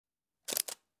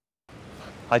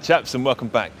Hi chaps and welcome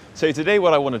back. So today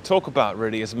what I want to talk about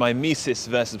really is mimesis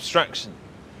versus abstraction.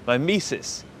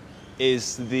 Mimesis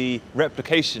is the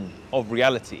replication of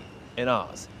reality in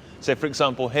art. So for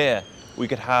example here we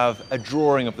could have a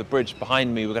drawing of the bridge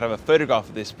behind me, we could have a photograph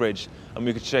of this bridge and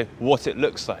we could show what it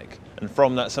looks like. And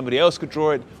from that somebody else could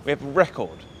draw it, we have a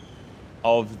record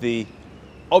of the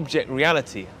object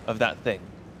reality of that thing.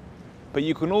 But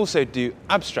you can also do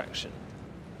abstraction.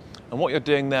 And what you're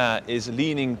doing there is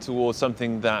leaning towards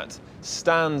something that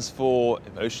stands for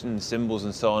emotions, symbols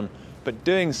and so on, but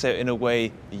doing so in a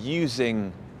way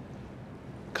using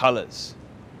colors,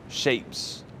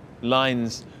 shapes,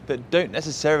 lines that don't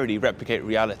necessarily replicate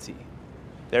reality.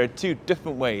 There are two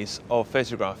different ways of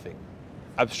photographing,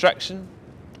 abstraction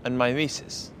and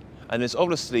mimesis. And there's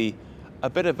obviously a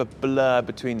bit of a blur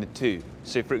between the two.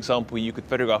 So for example, you could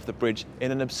photograph the bridge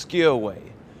in an obscure way.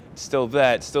 It's still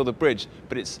there, it's still the bridge,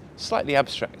 but it's slightly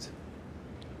abstract.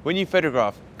 When you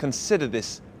photograph, consider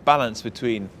this balance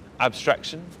between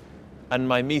abstraction and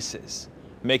mimesis,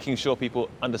 making sure people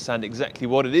understand exactly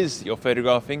what it is that you're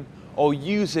photographing, or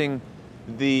using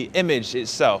the image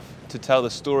itself to tell the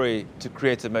story, to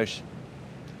create emotion.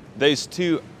 Those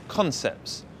two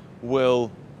concepts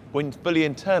will, when fully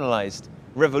internalized,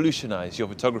 revolutionize your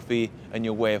photography and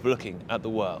your way of looking at the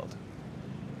world.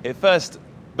 It first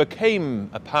became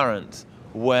apparent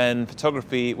when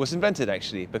photography was invented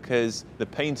actually, because the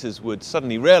painters would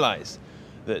suddenly realize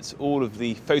that all of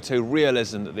the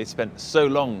photorealism that they spent so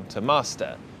long to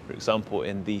master, for example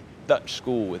in the Dutch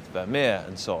school with Vermeer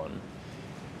and so on,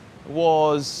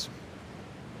 was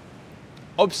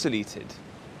obsoleted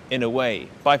in a way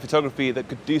by photography that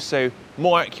could do so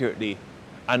more accurately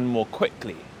and more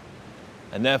quickly.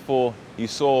 And therefore you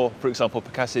saw, for example,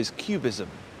 Picasso's Cubism.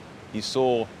 You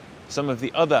saw some of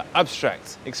the other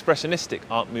abstract, expressionistic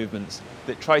art movements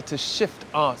that tried to shift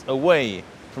art away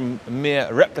from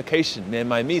mere replication, mere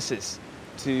mimesis,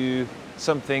 to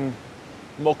something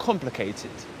more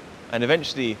complicated. And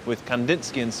eventually, with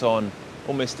Kandinsky and so on,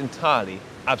 almost entirely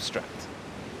abstract.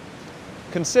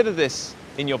 Consider this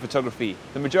in your photography.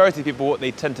 The majority of people, what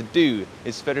they tend to do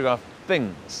is photograph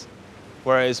things,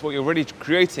 whereas what you're really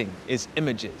creating is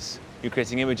images. You're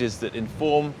creating images that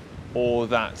inform or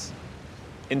that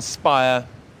inspire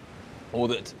or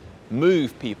that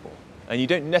move people. And you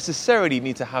don't necessarily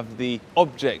need to have the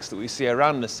objects that we see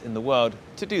around us in the world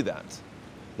to do that.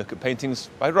 Look at paintings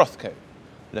by Rothko.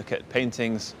 Look at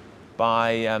paintings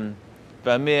by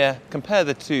Vermeer. Compare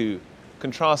the two.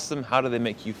 Contrast them. How do they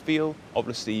make you feel?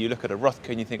 Obviously, you look at a Rothko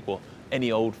and you think, well,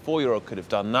 any old 4-year-old could have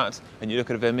done that. And you look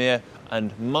at a Vermeer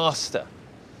and master.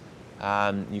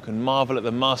 You can marvel at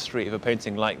the mastery of a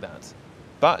painting like that.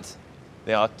 But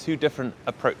they are two different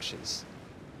approaches.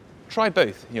 Try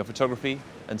both in your photography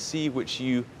and see which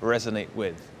you resonate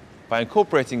with. By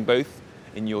incorporating both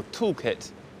in your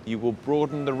toolkit, you will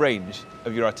broaden the range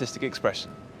of your artistic expression.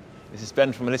 This is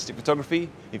Ben from Holistic Photography.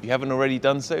 If you haven't already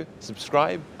done so,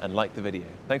 subscribe and like the video.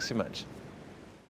 Thanks so much.